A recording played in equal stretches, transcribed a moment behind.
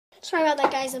Sorry about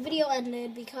that, guys. The video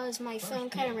ended because my phone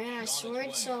kind of ran out of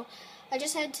storage, so I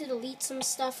just had to delete some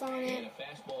stuff on it.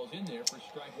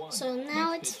 So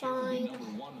now it's fine.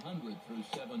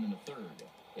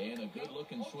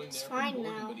 It's fine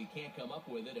now. But he can't come up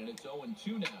with it, and it's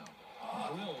 0-2 now.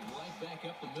 Drilled right back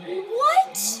up the middle.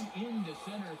 What? Into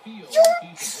center field.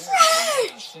 You're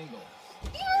trash!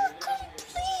 You're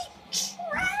complete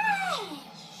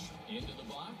trash! Into the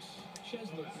box.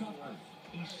 Chesler Cuthbert.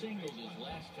 He singled his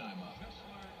last time up.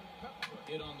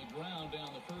 Hit on the ground down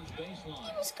the first baseline.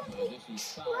 He was complete This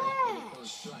is foul for the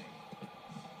first trash. strike.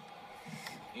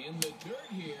 In the dirt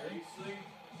here.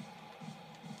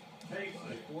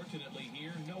 Unfortunately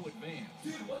here, no advance.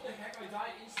 Dude, what the heck? I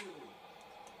died instantly.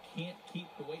 Can't keep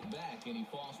the weight back, and he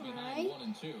falls behind Right.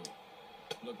 1-2.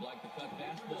 Looked like the cut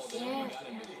fastball there. Yeah. Got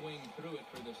him to swing through it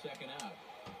for the second out.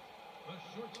 The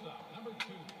shortstop, number 2.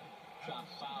 Shot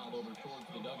fouled over towards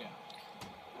the dugout.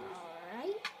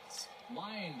 Alright.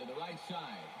 Line to the right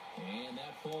side. And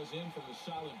that falls in for a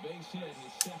solid base hit,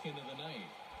 his second of the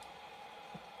night.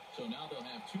 So now they'll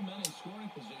have 2 men in scoring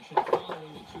position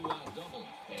following the 2-out double.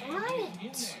 And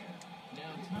he's in there.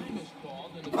 Now time is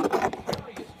called, and the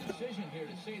curious decision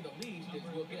here, to say the least, is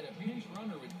we'll get a pinch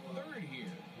runner at third here.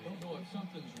 Don't know if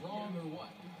something's wrong or what.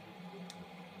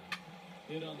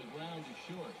 Hit on the ground to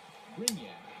short.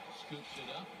 Brignac scoops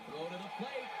it up, throw to the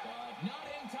plate, but not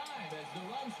in time as the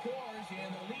run scores,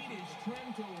 and the lead is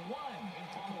trimmed to 1.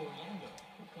 Orlando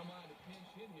will come on to pinch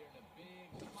hit here in a big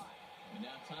spot. And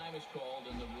now time is called,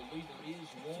 and the reliever is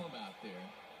warm out there.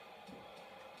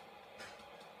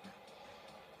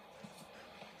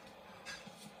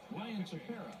 Ryan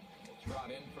Tepera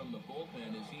trot in from the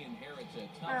bullpen as he inherits a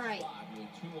tough spot with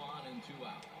 2 on and 2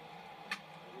 out.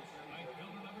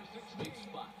 Big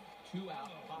spot, 2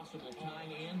 out, possible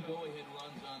tying and go-ahead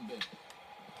runs on base.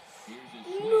 Here's his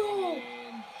swing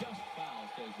and just foul,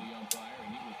 says the umpire,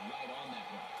 and he was right on that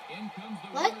one. In comes the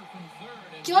runner from third.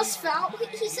 And Just foul?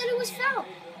 He said it was foul.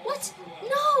 What?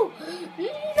 No!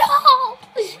 No!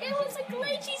 It was a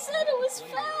glitch. He said it was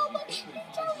foul, but he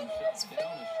told me it was down a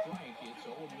foul. strike. It's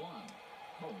 0-1.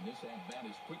 Oh, and this at-bat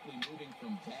is quickly moving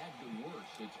from bad to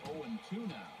worse. It's 0-2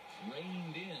 now.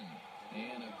 Reined in.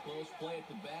 And a close play at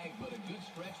the bag, but a good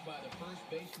stretch by the first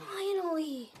baseman.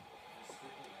 Finally.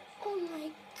 Oh my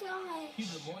gosh.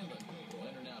 Peter Moylan will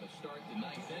enter now to start the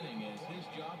 9th inning, as his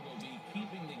job will be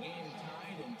keeping the game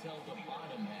tied until the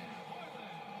bottom half.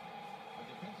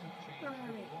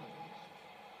 Alright.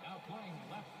 Now playing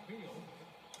left field.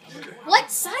 What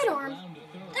sidearm?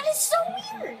 That is so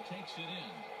weird. Takes it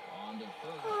in on the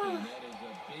first, and that is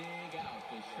a big out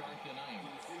to start the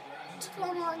 9th.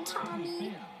 Come on,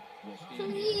 Tommy. Will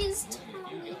stand Please, in for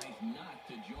you Tommy. guys not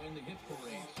to join the hit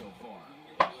parade so far.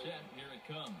 Set, here it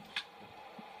comes.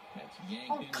 That's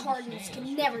yanked All into the Cardinals stands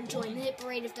can for never the join point. the hit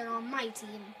parade if they're on my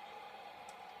team.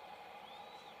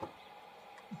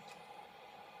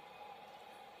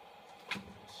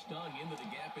 Stung into the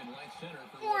gap in right center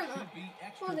for Or what not. should be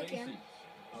extra Or they bases. can.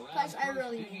 Around Guys, I first,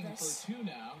 really digging need this. for 2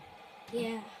 now.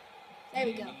 Yeah. There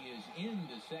we And go. he is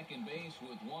into second base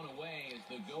with 1 away as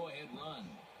the go-ahead run.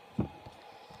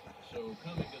 So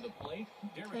coming to the plate,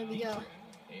 Derek There we go. Dietrich.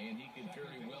 And he could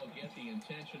very well get the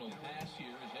intentional pass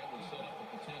here, as that will set up a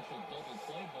potential double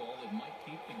play ball that might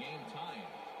keep the game tied.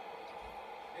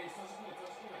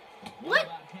 What?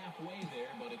 About halfway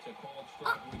there, but it's a called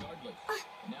strike regardless.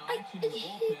 Now I action in the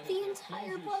hit bullpen the as entire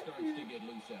their closer starts button. to get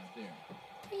loose out there.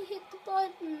 I hit the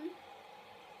button.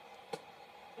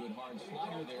 Good hard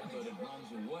slider there, but it runs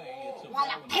away. It's a Well,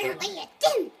 ball and apparently strike. it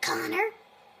didn't, Connor.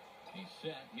 He's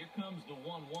set. Here comes the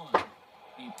 1-1.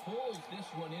 He pulls this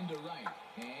one into right.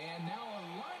 And now a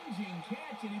lunging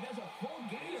catch, and he does a full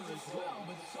gator as well,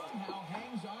 but somehow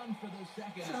hangs on for the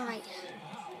second. Alright.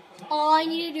 All I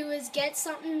need to do is get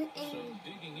something So in.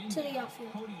 digging in to the now,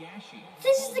 outfield. Cody Ashe.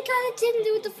 This is the guy that didn't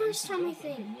do it the first time, I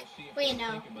think. We'll see if Wait, they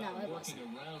no. think about No, it working wasn't.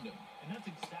 around him. And that's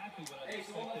exactly what I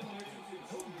expected to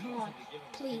do. Come on.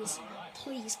 Please.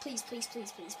 Please, please, please,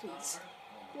 please, please, please.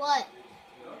 What?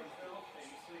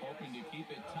 Hoping to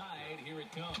keep it tied. Here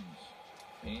it comes.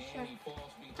 And Sure. he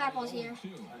falls behind Apple's here.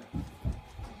 0-2.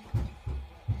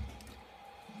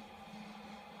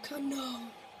 No.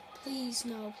 Please,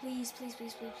 no. Please, please,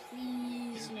 please, please, Here's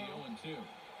please, the no. 0-2.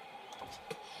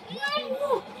 No!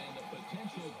 And the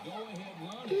potential go-ahead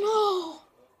run. No!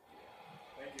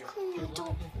 Come on,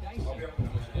 don't. Dyson will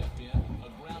step in. A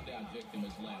ground-out victim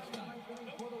his last time.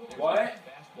 There's What? a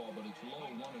fastball, but it's low,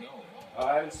 1-0. I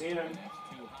haven't seen him. And that's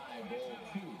too high, ball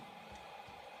 2.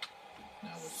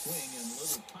 Now a swing and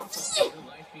little pop-up here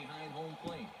right behind home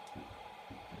plate.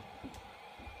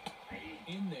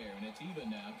 In there, and it's even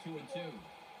now, 2-2.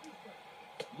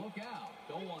 Look out.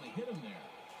 Don't want to hit him there.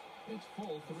 It's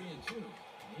full 3-2.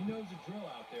 He knows the drill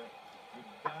out there. You've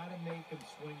got to make him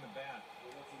swing the bat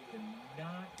and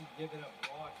not to give it up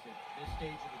walks at this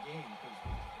stage of the game because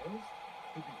those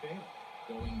could be fatal.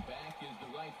 Going back is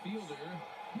the right fielder.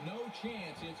 No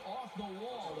chance. It's off the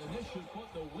wall, and this should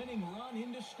put the winning run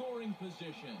into scoring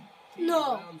position.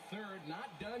 No. Around third, not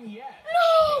done yet.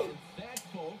 No! And that,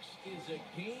 folks, is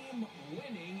a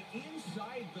game-winning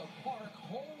inside the park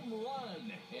home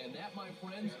run. And that, my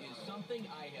friends, is something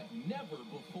I have never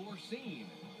before seen.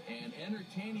 An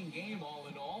entertaining game all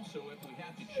in all, so if we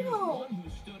have to choose one who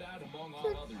stood out among all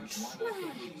others, why not go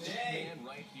with this man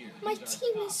right here? My He's our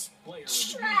team top is player of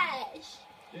the game. trash.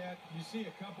 Yeah, you see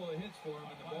a couple of hits for him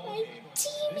in the ball My game.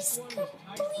 team This is one was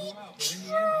tight complete throughout, but in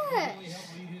the end, he trash. really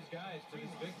helped lead his guys to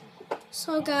this victory.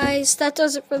 So guys, that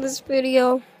does it for this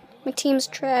video. My team's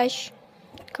trash.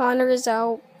 Connor is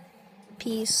out.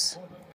 Peace.